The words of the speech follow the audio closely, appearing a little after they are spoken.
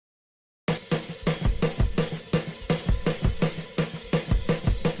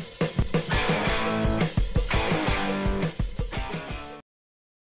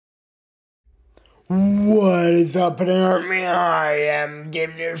What is happening, Army? I am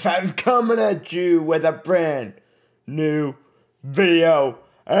Game5 coming at you with a brand new video.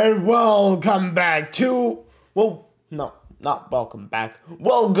 And welcome back to, well, no, not welcome back.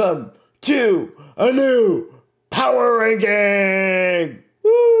 Welcome to a new power ranking!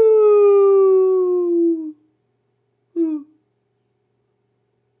 Woo! Woo!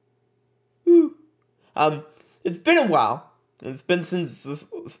 Woo! It's been a while. It's been since this,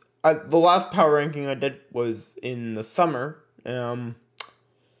 the last power ranking I did was in the summer. Yeah,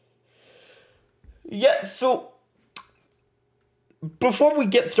 so before we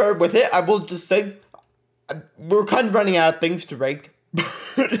get started with it, I will just say we're kind of running out of things to rank.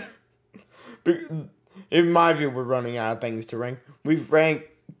 In my view, we're running out of things to rank. We've ranked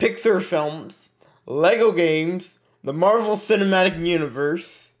Pixar films, Lego games, the Marvel Cinematic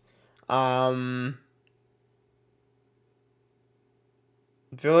Universe,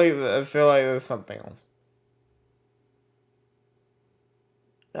 I feel like there's something else.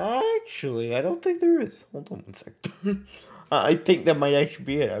 Actually, I don't think there is. Hold on one sec. I think that might actually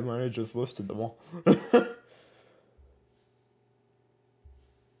be it. I might have just listed them all.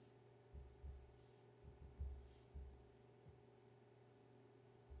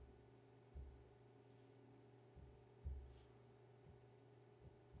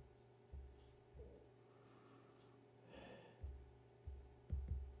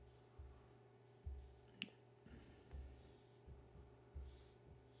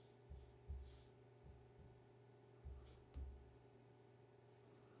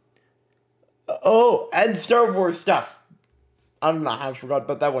 Oh, and Star Wars stuff. I don't know how I forgot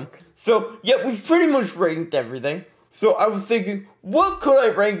about that one. So, yeah, we've pretty much ranked everything. So, I was thinking, what could I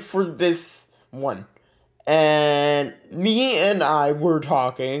rank for this one? And me and I were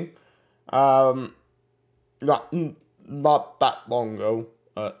talking, not that long ago,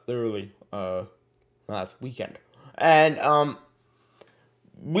 literally, last weekend. And,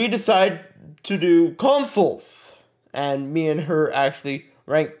 we decided to do consoles. And me and her actually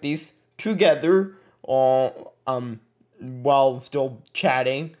ranked these together while still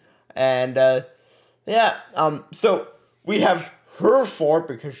chatting, and yeah, so we have her 4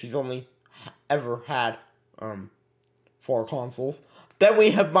 because she's only ever had 4 consoles. Then we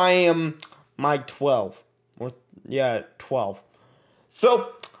have my 12, or yeah, 12.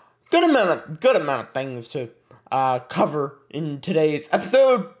 So good amount of things to cover in today's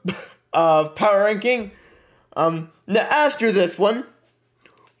episode of Power Ranking. Now after this one,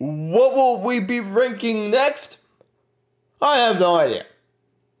 what will we be ranking next? I have no idea.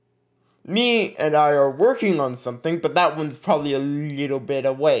 Me and I are working on something, but that one's probably a little bit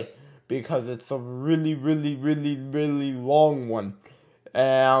away because it's a really long one.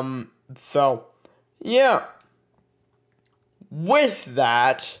 So, yeah. With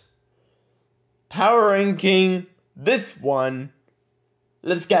that, power ranking this one,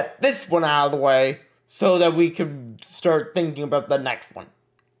 let's get this one out of the way so that we can start thinking about the next one,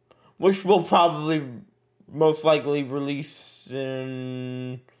 which will probably most likely release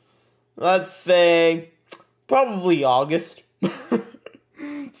in, let's say, probably August.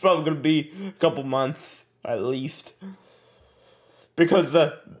 It's probably going to be a couple months, at least. Because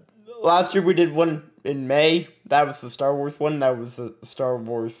last year we did one in May. That was the Star Wars one. That was the Star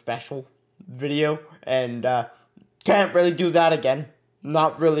Wars special video. And can't really do that again.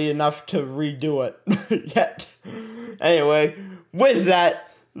 Not really enough to redo it yet. Anyway, with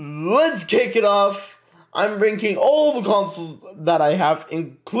that, let's kick it off. I'm ranking all the consoles that I have,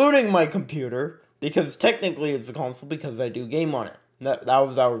 including my computer, because technically it's a console because I do game on it. That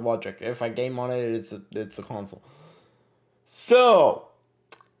was our logic. If I game on it, it's a console. So,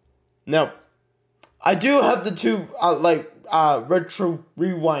 now, I do have the 2 retro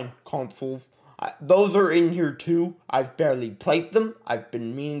rewind consoles. Those are in here too. I've barely played them. I've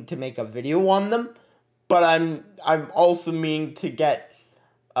been meaning to make a video on them, but I'm also meaning to get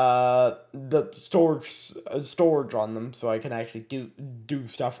the storage on them so I can actually do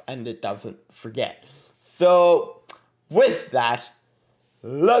stuff and it doesn't forget. So with that,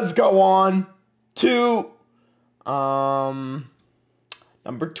 let's go on to number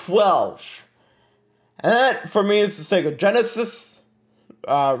 12. And that for me is the Sega Genesis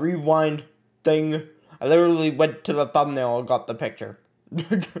rewind thing. I literally went to the thumbnail and got the picture.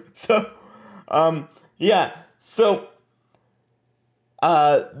 So yeah, so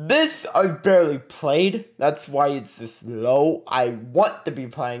this I've barely played. That's why it's this low. I want to be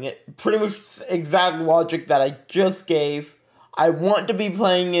playing it. Pretty much exact logic that I just gave. I want to be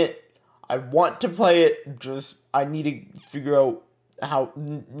playing it. I want to play it. Just I need to figure out how.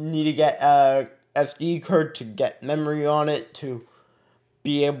 Need to get a SD card to get memory on it to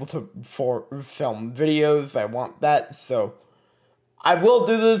be able to film videos. I want that, so I will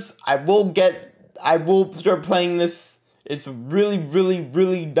do this. I will start playing this. It's a really, really,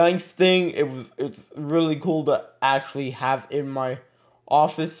 really nice thing. It's really cool to actually have in my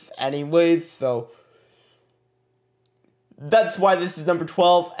office anyways, so that's why this is number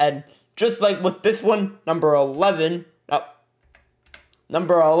 12, and just like with this one, number 11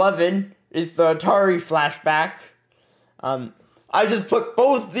 is the Atari flashback. I just put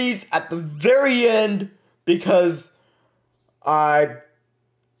both these at the very end because I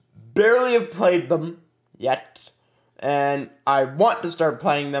barely have played them yet, and I want to start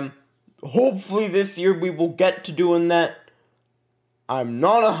playing them. Hopefully this year we will get to doing that. I'm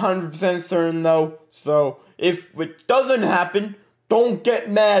not 100% certain though, so if it doesn't happen, don't get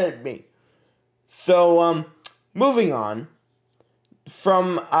mad at me. So, moving on.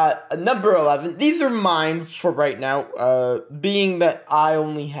 From number 11, these are mine for right now, being that I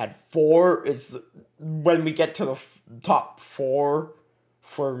only had 4, it's when we get to the top 4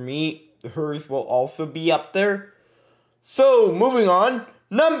 for me, hers will also be up there. So, moving on,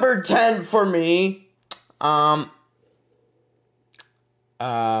 number 10 for me, well,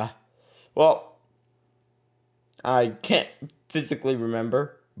 I can't physically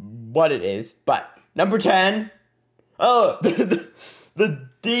remember what it is, but number 10, oh, the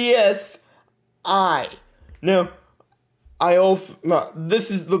DSi. No,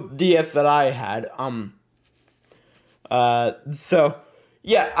 this is the DS that I had, so,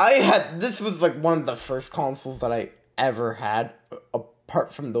 yeah, this was, like, one of the first consoles that I ever had,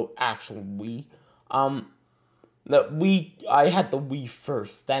 apart from the actual Wii, I had the Wii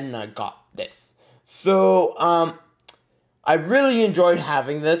first, then I got this, so, I really enjoyed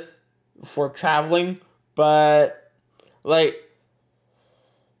having this for traveling, but, like,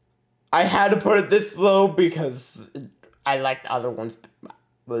 I had to put it this low because I liked other ones a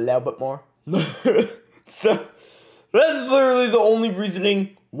little bit more. So, that's literally the only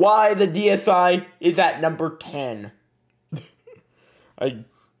reasoning why the DSi is at number 10. I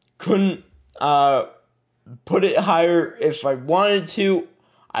couldn't, put it higher if I wanted to.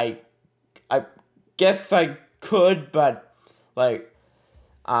 I guess I could, but, like,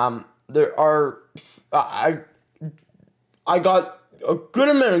 there are, I got a good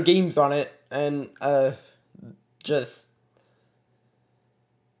amount of games on it, and, just,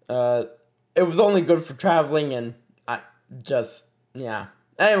 it was only good for traveling, and yeah.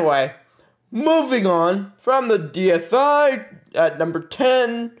 Anyway, moving on from the DSi at number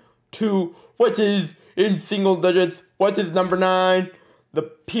 10 to what is in single digits, what is number 9, the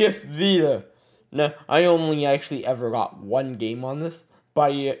PS Vita. Now, I only actually ever got one game on this,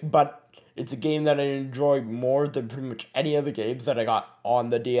 but it's a game that I enjoy more than pretty much any other games that I got on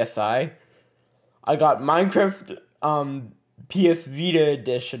the DSi. I got Minecraft PS Vita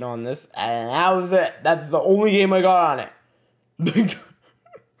edition on this, and that was it. That's the only game I got on it.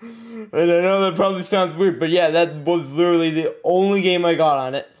 And I know that probably sounds weird, but yeah, that was literally the only game I got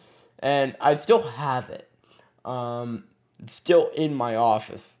on it, and I still have it. It's still in my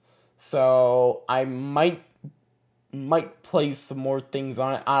office, so I might play some more things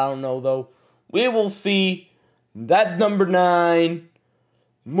on it. I don't know, though. We will see. That's number 9.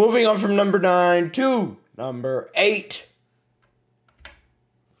 Moving on from number 9 to number 8.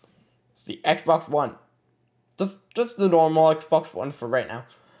 It's the Xbox One. Just the normal Xbox One for right now.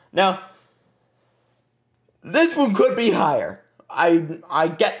 Now, this one could be higher.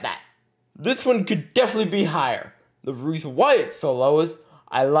 I get that. This one could definitely be higher. The reason why it's so low is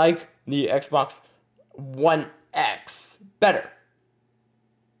I like the Xbox One X better.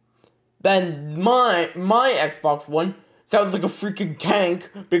 Then my Xbox One sounds like a freaking tank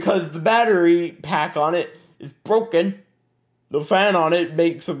because the battery pack on it is broken. The fan on it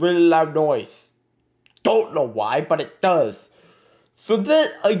makes a really loud noise. Don't know why, but it does. So then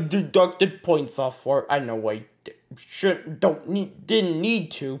I deducted points off for it. I know I didn't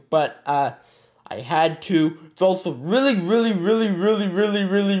need to, but I had to. It's also really, really, really, really, really,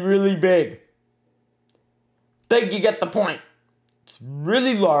 really, really big. Think you get the point. It's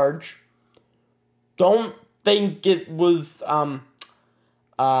really large. Don't think it was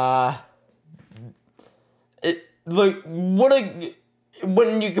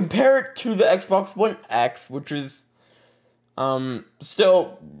when you compare it to the Xbox One X, which is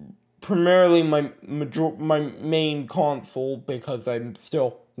still primarily my main console because I'm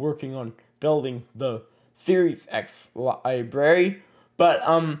still working on building the Series X library, but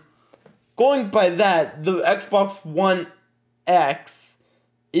going by that, the Xbox One X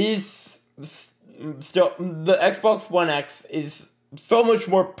is still, the Xbox One X is so much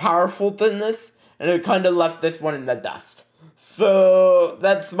more powerful than this, and it kind of left this one in the dust. So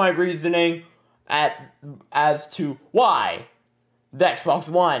that's my reasoning as to why the Xbox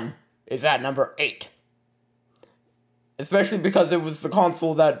One is at number 8. Especially because it was the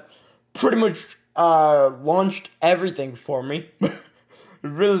console that pretty much launched everything for me. It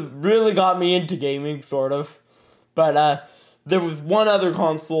really got me into gaming, sort of. But there was one other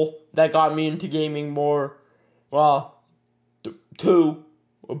console that got me into gaming more. Well, two,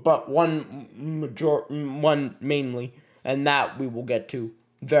 but one mainly, and that we will get to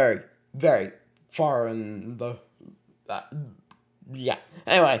very, very far in the. Yeah.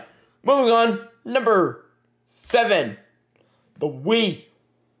 Anyway, moving on. Number 7, the Wii.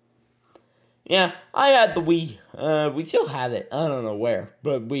 Yeah, I had the Wii. We still have it. I don't know where,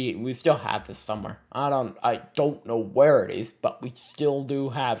 but we still have this somewhere. I don't know where it is, but we still do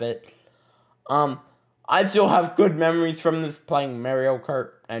have it. I still have good memories from this, playing Mario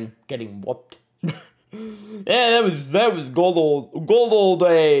Kart and getting whooped. Yeah, that was gold old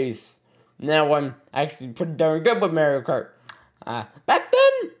days. Now I'm actually pretty darn good with Mario Kart. Back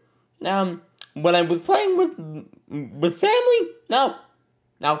then, when I was playing with family, no,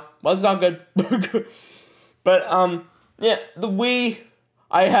 was not good. But yeah, the Wii,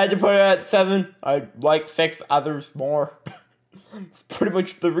 I had to put it at 7. I like 6 others more. It's pretty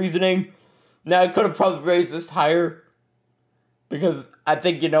much the reasoning. Now I could have probably raised this higher, because I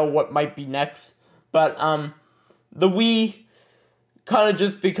think you know what might be next. But the Wii, kind of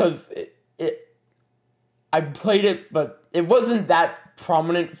just because I played it, but it wasn't that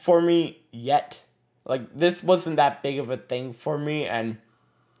prominent for me yet. Like, this wasn't that big of a thing for me, and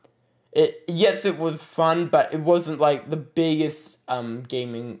yes, it was fun, but it wasn't like the biggest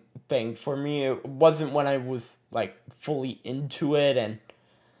gaming thing for me. It wasn't when I was like fully into it, and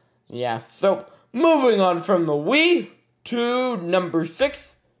yeah. So moving on from the Wii to number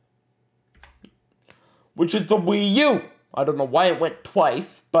 6, which is the Wii U. I don't know why it went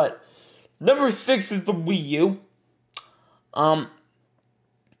twice, but number 6 is the Wii U.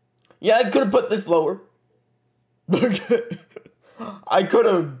 Yeah, I could have put this lower. I could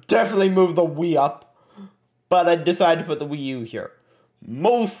have definitely moved the Wii up, but I decided to put the Wii U here.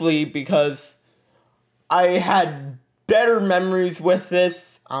 Mostly because I had better memories with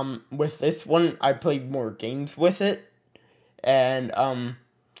this. With this one, I played more games with it. And,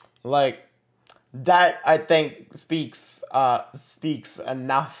 like, that, I think, speaks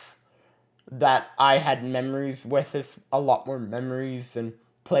enough that I had memories with this, a lot more memories, and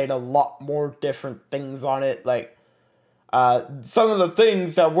played a lot more different things on it. Like, some of the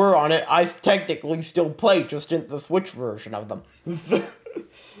things that were on it, I technically still play, just in the Switch version of them.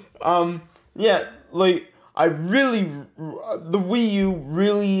 Yeah, like, the Wii U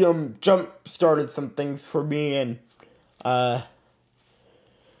really, jump-started some things for me, and,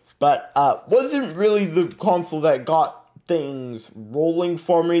 but wasn't really the console that got things rolling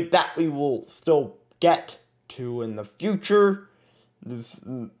for me. That we will still get to in the future.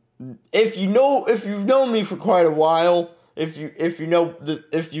 If you've known me for quite a while, if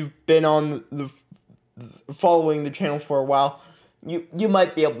you've been on the following the channel for a while, you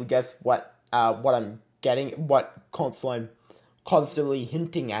might be able to guess what I'm getting, what console I'm constantly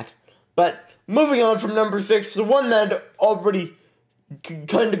hinting at. But moving on from number 6, the one that already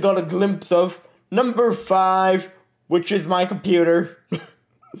kind of got a glimpse of, number 5, which is my computer.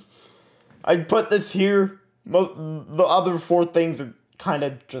 I'd put this here. The other 4 things are kind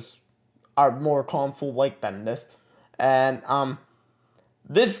of just are more console-like than this. And,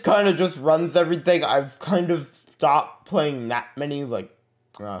 this kind of just runs everything. I've kind of stopped playing that many, like,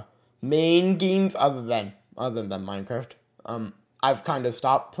 main games other than Minecraft. I've kind of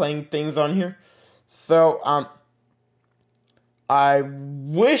stopped playing things on here. So, I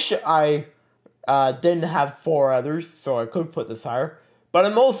wish I didn't have 4 others, so I could put this higher. But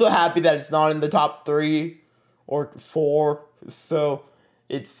I'm also happy that it's not in the top 3 or 4, so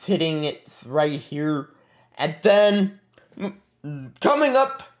it's hitting it right here. And then, coming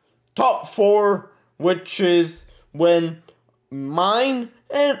up, top 4, which is when mine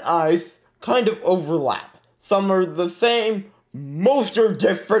and Ice kind of overlap. Some are the same, most are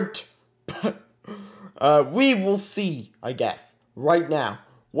different, but we will see, I guess, right now.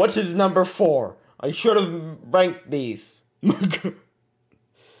 What is number 4? I should have ranked these.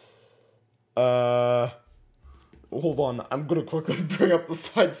 Hold on, I'm gonna quickly bring up the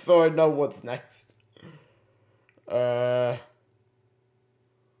slides so I know what's next.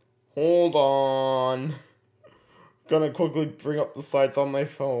 Hold on. Gonna quickly bring up the slides on my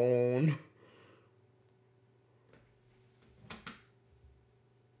phone.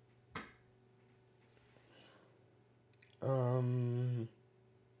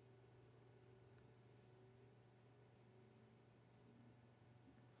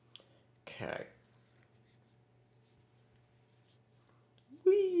 Okay.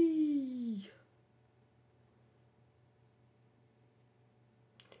 Whee!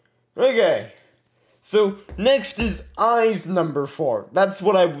 Okay. So, next is eyes number 4. That's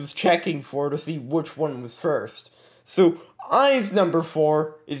what I was checking for to see which one was first. So, eyes number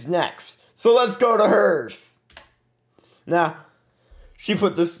 4 is next. So, let's go to hers. Now, she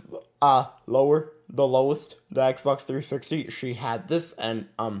put this, lower, the lowest, the Xbox 360. She had this, and,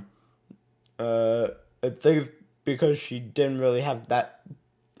 I think it's because she didn't really have that,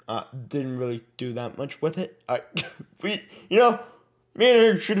 didn't really do that much with it. Me and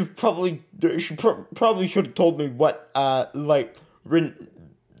her should have probably should have told me what,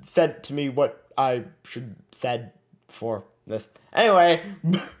 said to me what I should said for this. Anyway,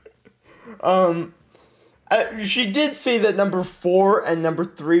 she did say that number 4 and number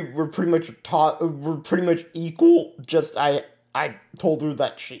 3 were pretty much equal. Just I told her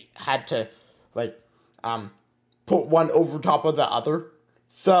that she had to put one over top of the other.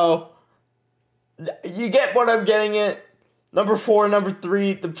 So you get what I'm getting at. Number 4 and number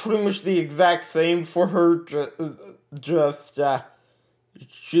 3, they're pretty much the exact same for her.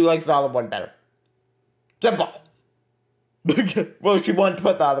 She likes the other one better. Simple. Well, she wanted to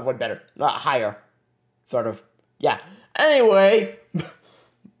put the other one better, not higher. Sort of. Yeah. Anyway,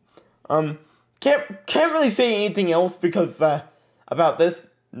 can't really say anything else because about this.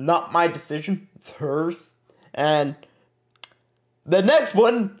 Not my decision. It's hers. And the next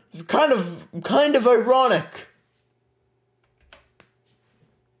one is kind of ironic.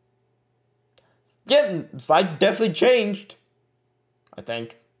 Yeah, side definitely changed, I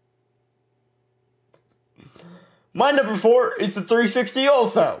think. My number 4 is the 360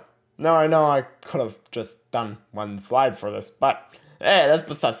 also. Now, I know I could have just done one slide for this, but hey, that's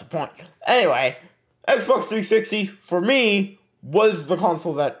besides the point. Anyway, Xbox 360, for me, was the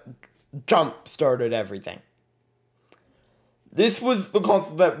console that jump-started everything. This was the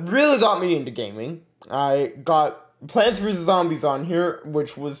console that really got me into gaming. I got Plants vs. Zombies on here,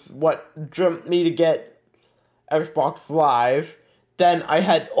 which was what jumped me to get Xbox Live. Then I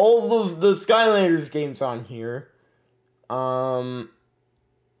had all of the Skylanders games on here. And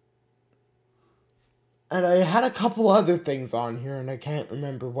I had a couple other things on here, and I can't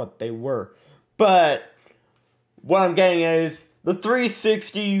remember what they were. But what I'm getting at is the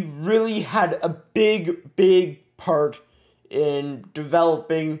 360 really had a big part in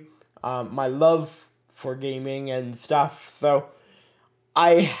developing my love for gaming and stuff, so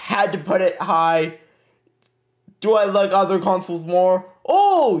I had to put it high. Do I like other consoles more?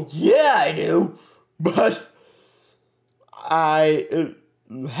 Oh, yeah, I do. But I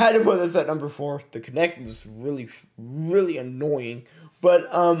had to put this at number 4. The Kinect was really annoying. But,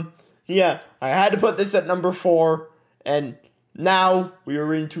 yeah, I had to put this at number 4. And now we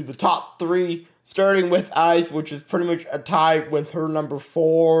are into the top 3, starting with Eyes, which is pretty much a tie with her number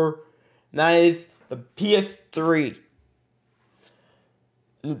 4. And that is the PS3.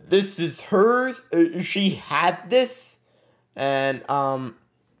 This is hers. She had this. And, I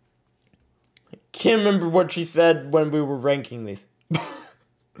can't remember what she said when we were ranking these.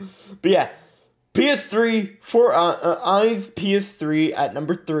 But yeah, PS3 for Eyes PS3 at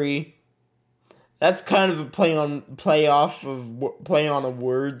number 3. That's kind of a play on the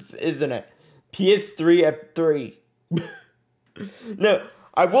words, isn't it? PS3 at 3. No,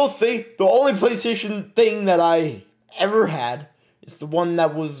 I will say the only PlayStation thing that I ever had is the one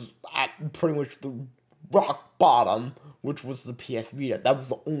that was at pretty much the rock bottom, which was the PS Vita. That was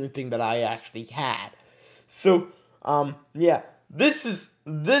the only thing that I actually had. So, yeah,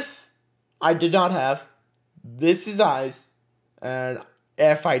 this I did not have. This is Eyes, and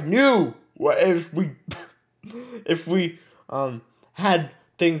if I knew if we had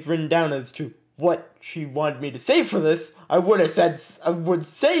things written down as to what she wanted me to say for this, I would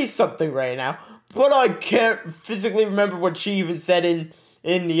say something right now, but I can't physically remember what she even said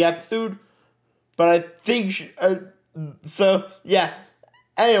in the episode. But I think so yeah.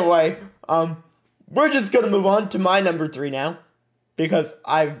 Anyway, we're just gonna move on to my number 3 now, because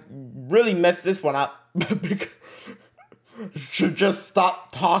I've really messed this one up. Should just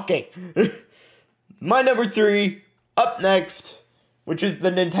stop talking. My number 3 up next, which is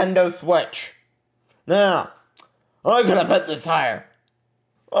the Nintendo Switch. Now, I could have put this higher.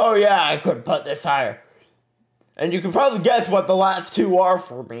 Oh yeah, I could put this higher. And you can probably guess what the last 2 are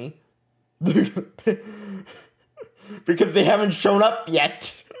for me. Because they haven't shown up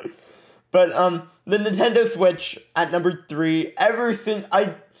yet. But, the Nintendo Switch at number 3, ever since,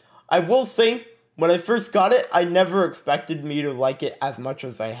 I will say, when I first got it, I never expected me to like it as much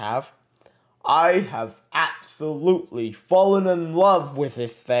as I have. I have absolutely fallen in love with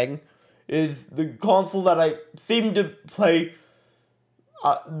this thing. is the console that I seem to play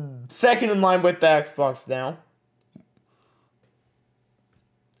second in line with the Xbox now.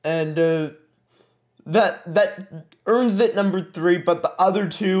 And that earns it number 3, but the other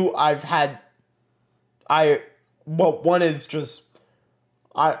two I've had, one is just,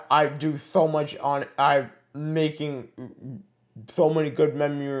 I do so much on it. I'm making so many good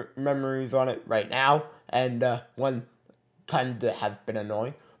memories on it right now, and one kind of has been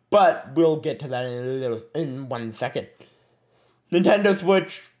annoying, but we'll get to that in 1 second. Nintendo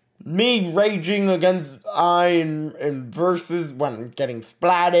Switch, me raging against in versus when getting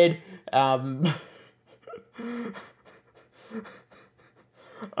splatted,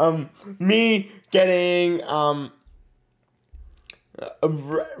 me getting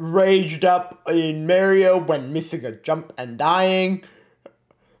raged up in Mario when missing a jump and dying.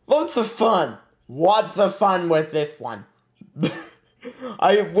 Lots of fun with this one.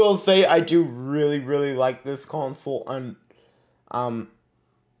 I will say I do really like this console, and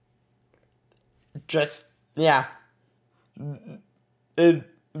just, yeah, it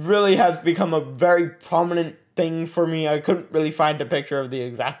really has become a very prominent thing for me. I couldn't really find a picture of the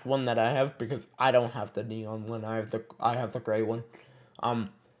exact one that I have because I don't have the neon one. I have the gray one.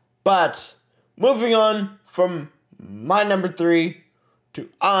 But moving on from my number 3 to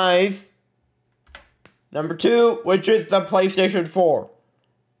I's number 2, which is the PlayStation 4.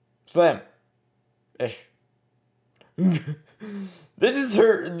 Slim-ish. This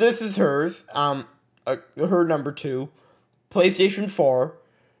is hers. Her number 2, PlayStation 4.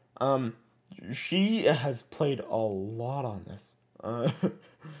 She has played a lot on this.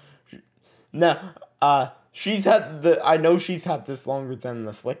 Now, I know she's had this longer than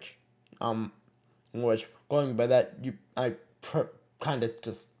the Switch. Which, going by that, I kind of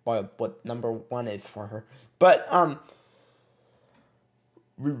just spoiled what number 1 is for her. But,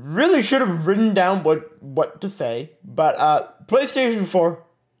 we really should have written down what to say. But, PlayStation 4,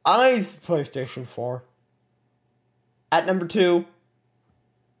 I's PlayStation 4. At number 2,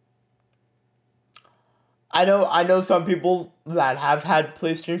 I know some people that have had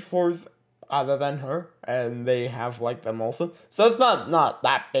PlayStation 4s other than her, and they have liked them also. So it's not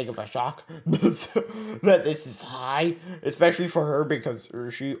that big of a shock that this is high, especially for her, because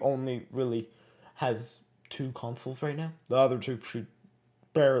she only really has 2 consoles right now. The other 2 she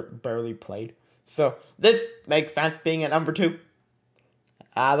barely played. So this makes sense being at number 2.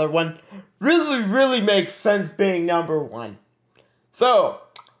 Other one really makes sense being number 1. So,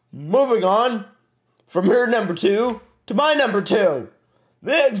 moving on from her number 2 to my number 2,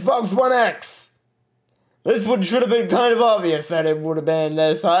 the Xbox One X. This one should have been kind of obvious that it would have been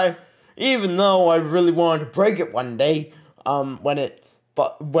this high, even though I really wanted to break it one day, when it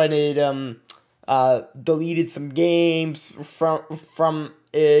deleted some games from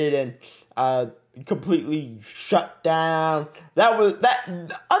it and completely shut down.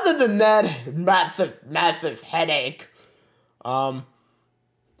 Other than that massive headache, I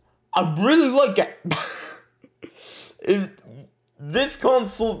really like it. This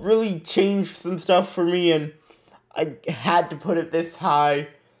console really changed some stuff for me, and I had to put it this high.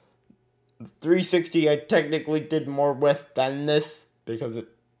 360 I technically did more with than this, because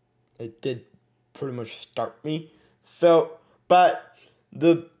it did pretty much start me. So, but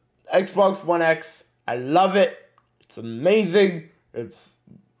the Xbox One X, I love it. It's amazing.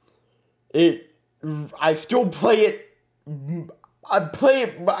 I still play it.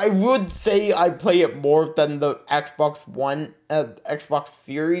 I would say I play it more than the Xbox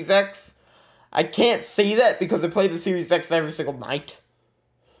Series X. I can't say that because I play the Series X every single night.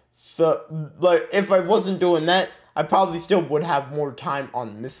 So, like, if I wasn't doing that, I probably still would have more time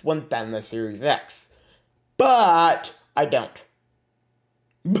on this one than the Series X. But I don't.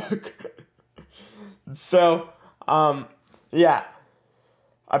 So, yeah.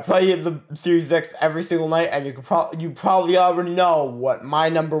 I play the Series X every single night, and you probably already know what my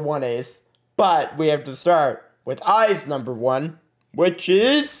number 1 is. But we have to start with I's number 1, which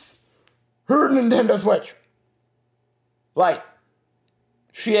is her Nintendo Switch Lite.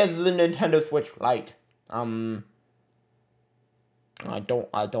 She has the Nintendo Switch Lite. I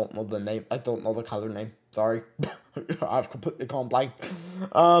don't know the name. I don't know the color name. Sorry. I've completely gone blank.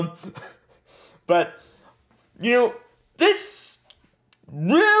 But, you know, this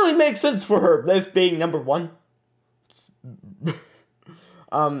really makes sense for her, this being number 1.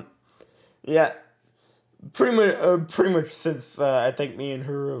 Yeah, pretty much since I think me and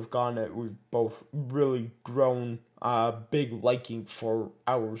her have gone, we've both really grown big liking for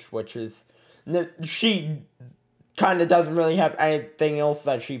our Switches. She kind of doesn't really have anything else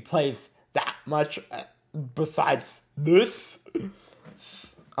that she plays that much besides this.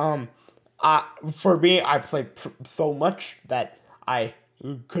 For me, I play so much that I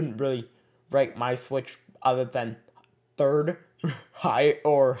couldn't really rank my Switch other than third, high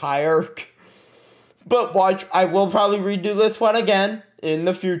or higher. But watch, I will probably redo this one again in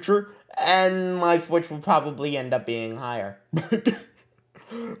the future, and my Switch will probably end up being higher.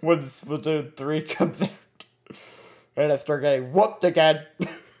 When Splatoon 3 comes out. And I start getting whooped again.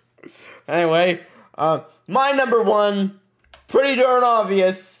 Anyway, my number one, pretty darn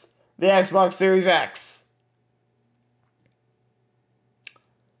obvious, the Xbox Series X.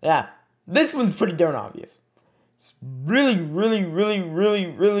 Yeah, this one's pretty darn obvious. It's really, really, really, really,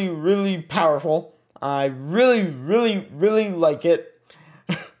 really, really powerful. I really, really, really like it.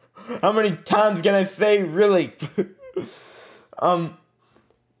 How many times can I say really?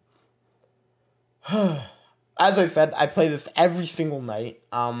 As I said, I play this every single night.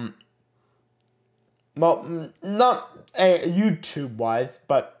 Well, not YouTube-wise,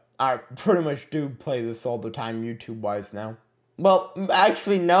 but I pretty much do play this all the time YouTube-wise now. Well,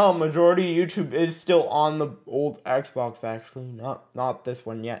 actually, no, majority of YouTube is still on the old Xbox, actually. Not this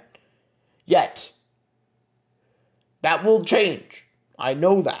one yet. That will change. I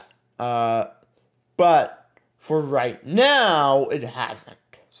know that. But for right now, it hasn't.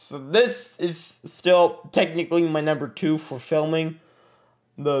 So this is still technically my number 2 for filming.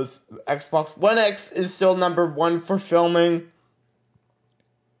 The Xbox One X is still number 1 for filming.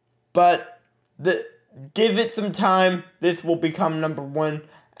 But give it some time, this will become number 1.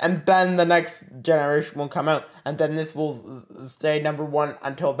 And then the next generation will come out. And then this will stay number 1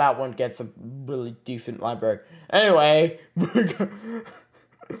 until that one gets a really decent library. Anyway, that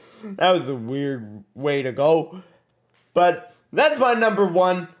was a weird way to go. But that's my number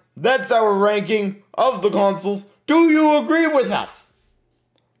 1. That's our ranking of the consoles. Do you agree with us?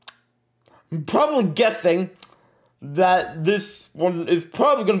 I'm probably guessing that this one is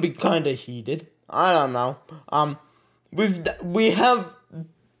probably going to be kind of heated. I don't know. We have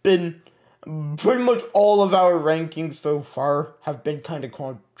been, pretty much all of our rankings so far have been kind of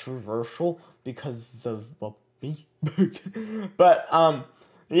controversial because of, well, me. But,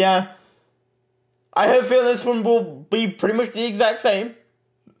 yeah. I have a feeling this one will be pretty much the exact same.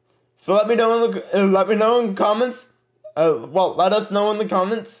 So let me know in the comments. Let us know in the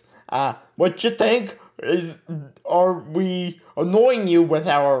comments what you think. Are we annoying you with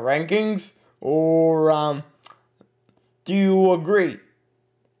our rankings, or do you agree?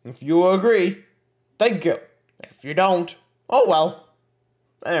 If you agree, thank you. If you don't, oh well.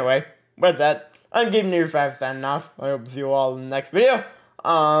 Anyway, with that, I'm giving you 5 signing off. I hope to see you all in the next video.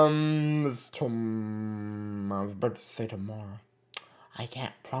 I was about to say tomorrow. I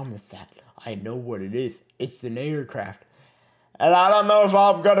can't promise that. I know what it is. It's an aircraft. And I don't know if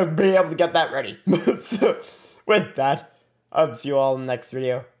I'm gonna be able to get that ready. So, with that, I'll see you all in the next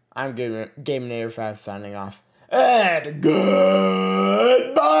video. I'm Gaminator5 signing off. And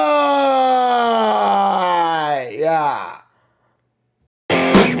goodbye! Yeah.